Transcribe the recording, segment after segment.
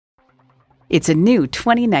It's a new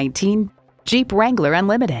 2019 Jeep Wrangler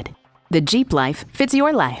Unlimited. The Jeep life fits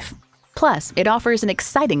your life. Plus, it offers an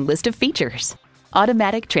exciting list of features.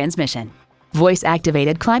 Automatic transmission,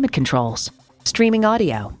 voice-activated climate controls, streaming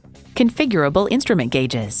audio, configurable instrument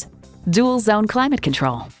gauges, dual-zone climate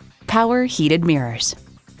control, power heated mirrors,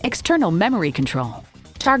 external memory control,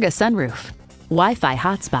 Targa sunroof, Wi-Fi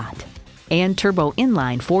hotspot, and turbo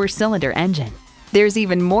inline 4-cylinder engine. There's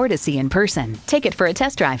even more to see in person. Take it for a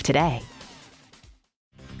test drive today.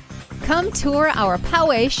 Come tour our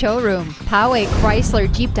Poway showroom. Poway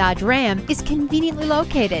Chrysler Jeep Dodge Ram is conveniently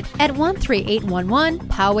located at 13811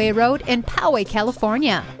 Poway Road in Poway,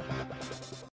 California.